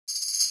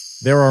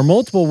There are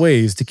multiple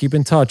ways to keep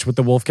in touch with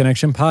the Wolf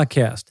Connection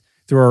podcast.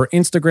 Through our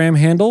Instagram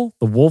handle,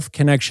 the Wolf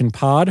Connection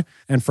Pod.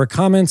 And for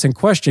comments and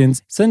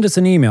questions, send us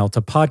an email to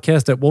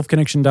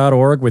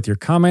podcast@wolfconnection.org with your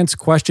comments,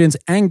 questions,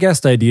 and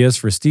guest ideas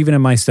for Stephen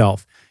and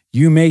myself.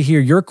 You may hear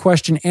your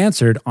question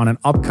answered on an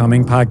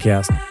upcoming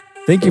podcast.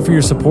 Thank you for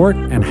your support,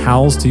 and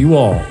howls to you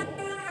all.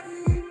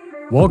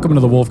 Welcome to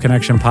the Wolf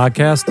Connection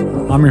podcast.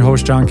 I'm your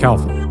host, John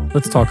Calfin.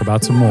 Let's talk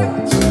about some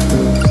morals.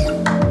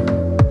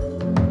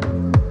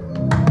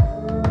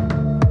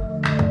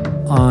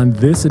 On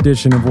this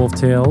edition of Wolf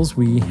Tales,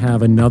 we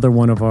have another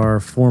one of our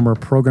former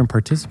program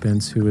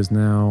participants who is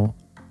now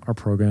our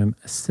program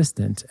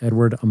assistant,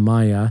 Edward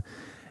Amaya.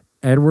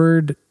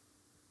 Edward,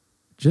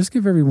 just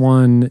give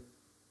everyone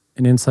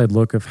an inside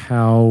look of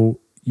how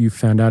you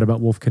found out about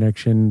Wolf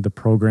Connection, the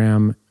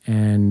program,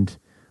 and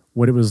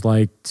what it was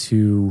like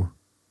to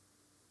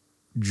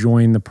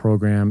join the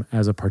program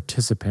as a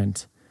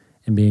participant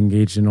and be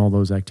engaged in all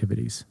those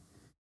activities.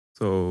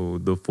 So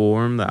the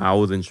form that I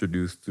was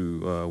introduced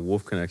to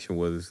Wolf Connection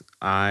was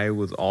I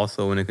was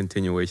also in a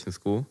continuation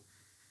school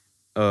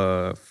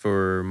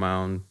for my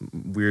own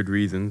weird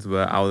reasons,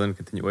 but I was in a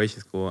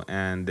continuation school,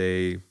 and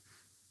they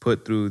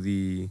put through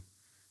the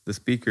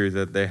speakers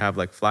that they have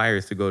like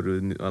flyers to go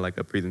to like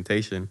a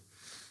presentation.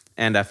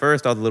 And at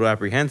first I was a little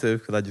apprehensive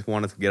because I just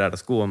wanted to get out of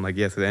school. I'm like,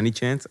 yes, at any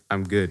chance,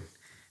 I'm good.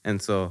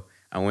 And so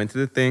I went to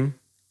the thing,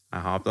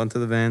 I hopped onto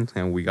the van,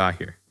 and we got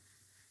here.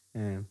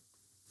 And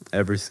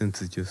ever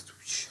since, it's just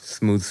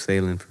smooth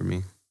sailing for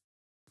me.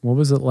 What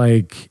was it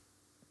like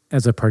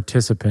as a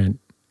participant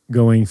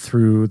going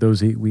through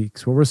those 8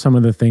 weeks? What were some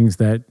of the things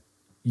that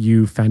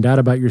you found out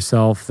about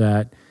yourself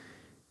that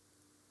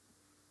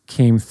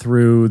came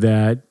through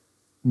that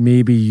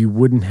maybe you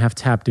wouldn't have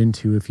tapped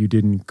into if you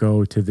didn't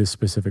go to this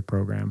specific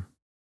program?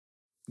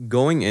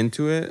 Going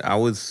into it, I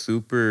was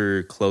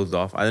super closed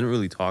off. I didn't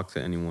really talk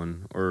to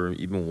anyone or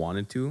even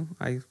wanted to.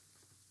 I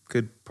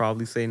could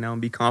probably say now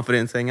and be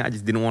confident in saying it. I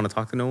just didn't want to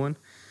talk to no one.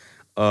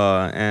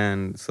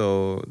 And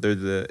so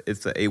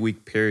it's an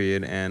 8-week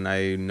period, and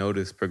I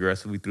noticed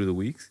progressively through the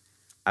weeks,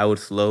 I would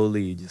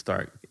slowly just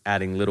start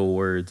adding little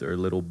words or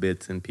little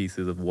bits and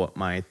pieces of what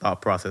my thought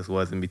process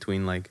was in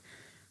between like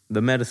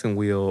the medicine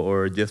wheel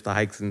or just the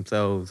hikes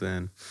themselves.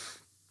 And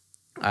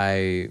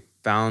I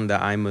found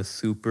that I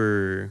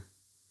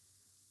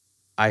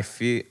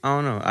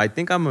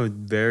think I'm a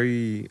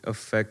very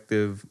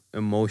effective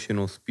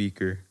emotional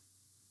speaker,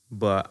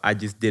 but I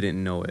just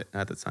didn't know it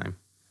at the time.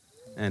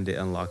 And it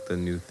unlocked a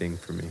new thing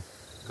for me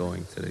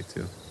going today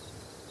too.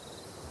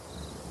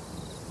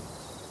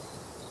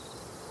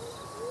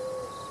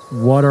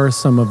 What are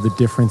some of the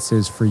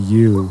differences for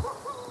you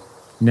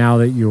now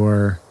that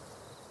you're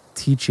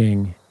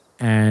teaching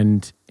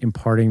and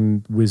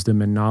imparting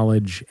wisdom and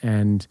knowledge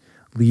and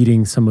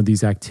leading some of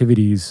these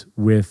activities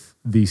with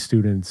these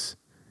students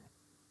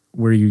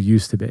where you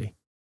used to be?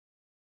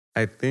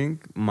 I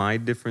think my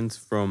difference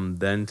from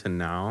then to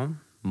now,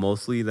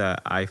 mostly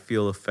that I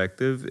feel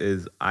effective,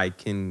 is I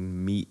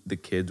can meet the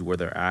kids where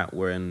they're at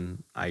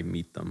when I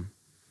meet them.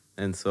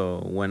 And so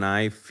when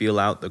I feel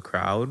out the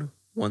crowd,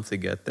 once they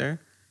get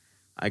there,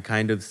 I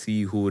kind of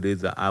see who it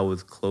is that I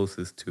was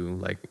closest to,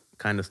 like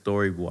kind of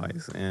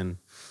story-wise. And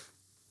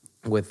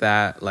with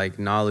that like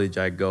knowledge,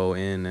 I go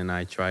in and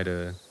I try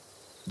to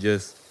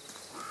just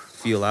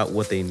feel out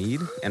what they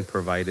need and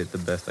provide it the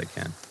best I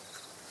can.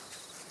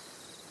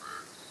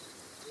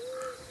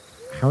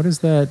 How does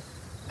that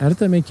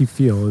make you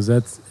feel? Is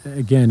that,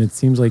 again, it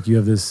seems like you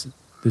have this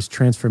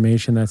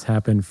transformation that's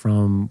happened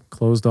from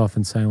closed off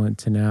and silent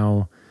to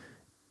now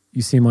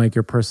you seem like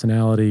your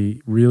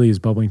personality really is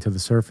bubbling to the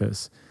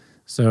surface.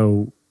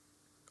 So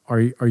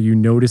are you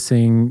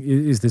noticing,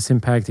 is this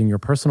impacting your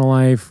personal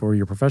life or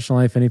your professional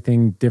life?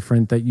 Anything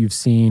different that you've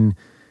seen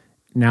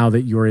now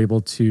that you're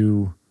able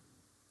to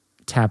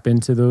tap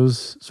into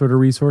those sort of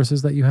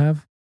resources that you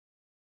have?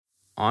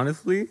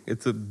 Honestly,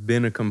 it's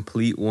been a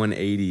complete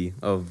 180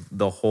 of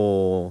the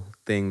whole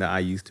thing that I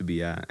used to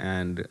be at.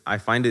 And I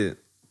find it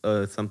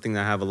something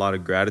I have a lot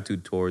of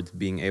gratitude towards,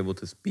 being able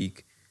to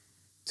speak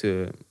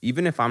to,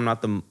 even if I'm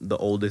not the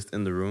oldest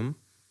in the room,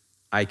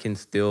 I can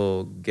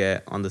still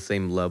get on the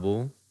same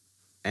level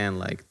and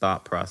like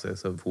thought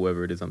process of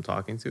whoever it is I'm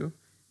talking to.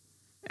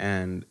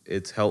 And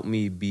it's helped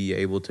me be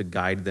able to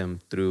guide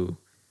them through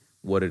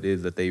what it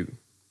is that they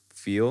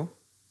feel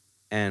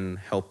and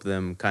help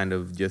them kind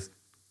of just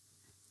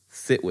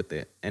sit with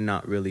it and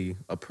not really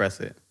oppress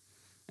it.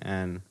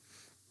 And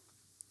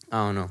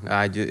I don't know,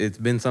 it's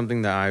been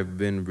something that I've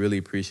been really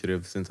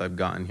appreciative since I've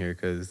gotten here,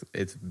 because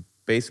it's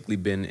basically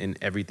been in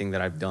everything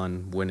that I've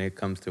done when it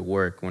comes to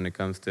work, when it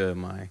comes to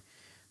my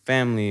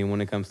family,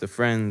 when it comes to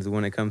friends,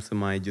 when it comes to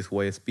my just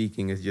way of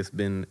speaking. It's just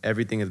been,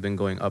 everything has been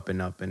going up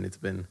and up, and it's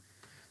been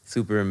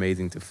super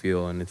amazing to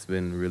feel, and it's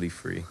been really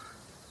free.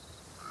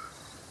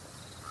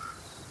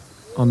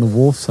 On the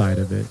wolf side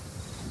of it,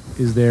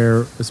 is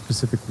there a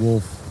specific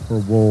wolf or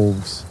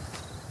wolves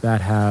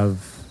that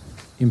have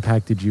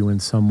impacted you in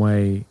some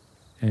way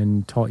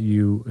and taught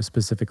you a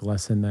specific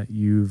lesson that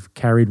you've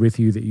carried with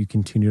you that you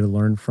continue to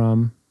learn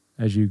from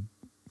as you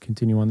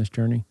continue on this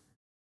journey?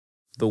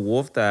 The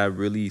wolf that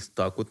really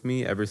stuck with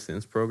me ever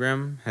since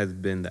program has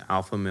been the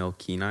alpha male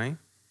Kenai.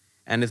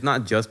 And it's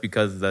not just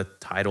because of the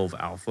title of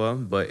alpha,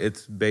 but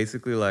it's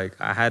basically like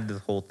I had this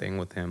whole thing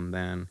with him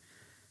then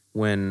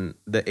when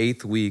the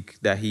 8th week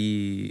that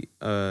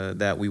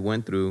that we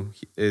went through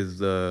is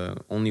the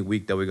only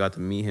week that we got to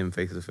meet him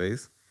face to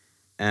face.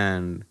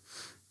 And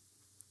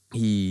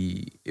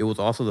it was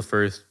also the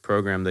first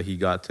program that he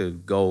got to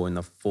go in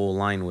the full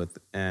line with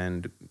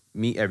and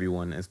meet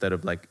everyone instead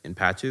of like in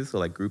patches, so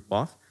like group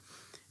off.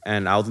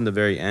 And I was in the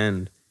very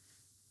end.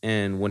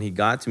 And when he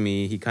got to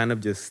me, he kind of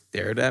just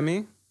stared at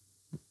me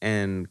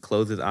and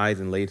closed his eyes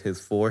and laid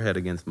his forehead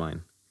against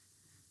mine.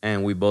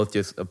 And we both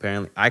just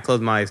I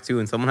closed my eyes too,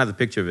 and someone has a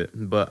picture of it,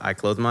 but I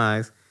closed my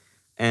eyes.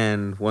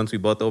 And once we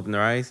both opened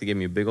our eyes, he gave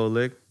me a big old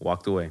lick,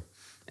 walked away.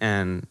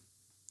 And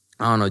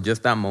I don't know,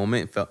 just that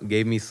moment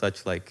gave me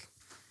such like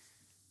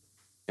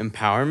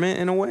empowerment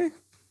in a way.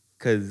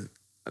 Because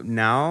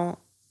now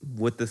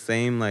with the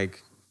same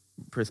like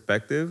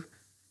perspective,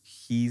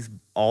 he's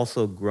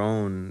also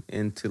grown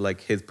into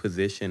like his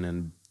position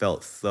and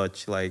felt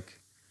such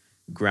like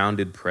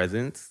grounded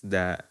presence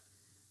that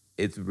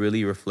it's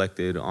really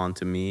reflected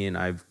onto me, and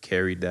I've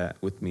carried that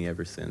with me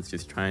ever since.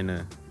 Just trying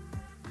to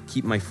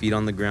keep my feet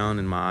on the ground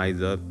and my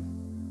eyes up,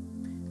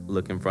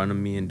 look in front of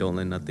me, and don't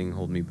let nothing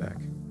hold me back.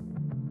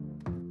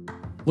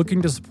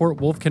 Looking to support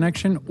Wolf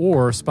Connection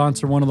or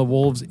sponsor one of the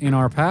wolves in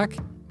our pack?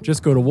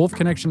 Just go to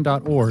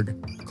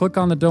wolfconnection.org, click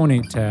on the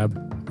donate tab,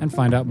 and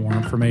find out more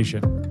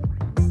information.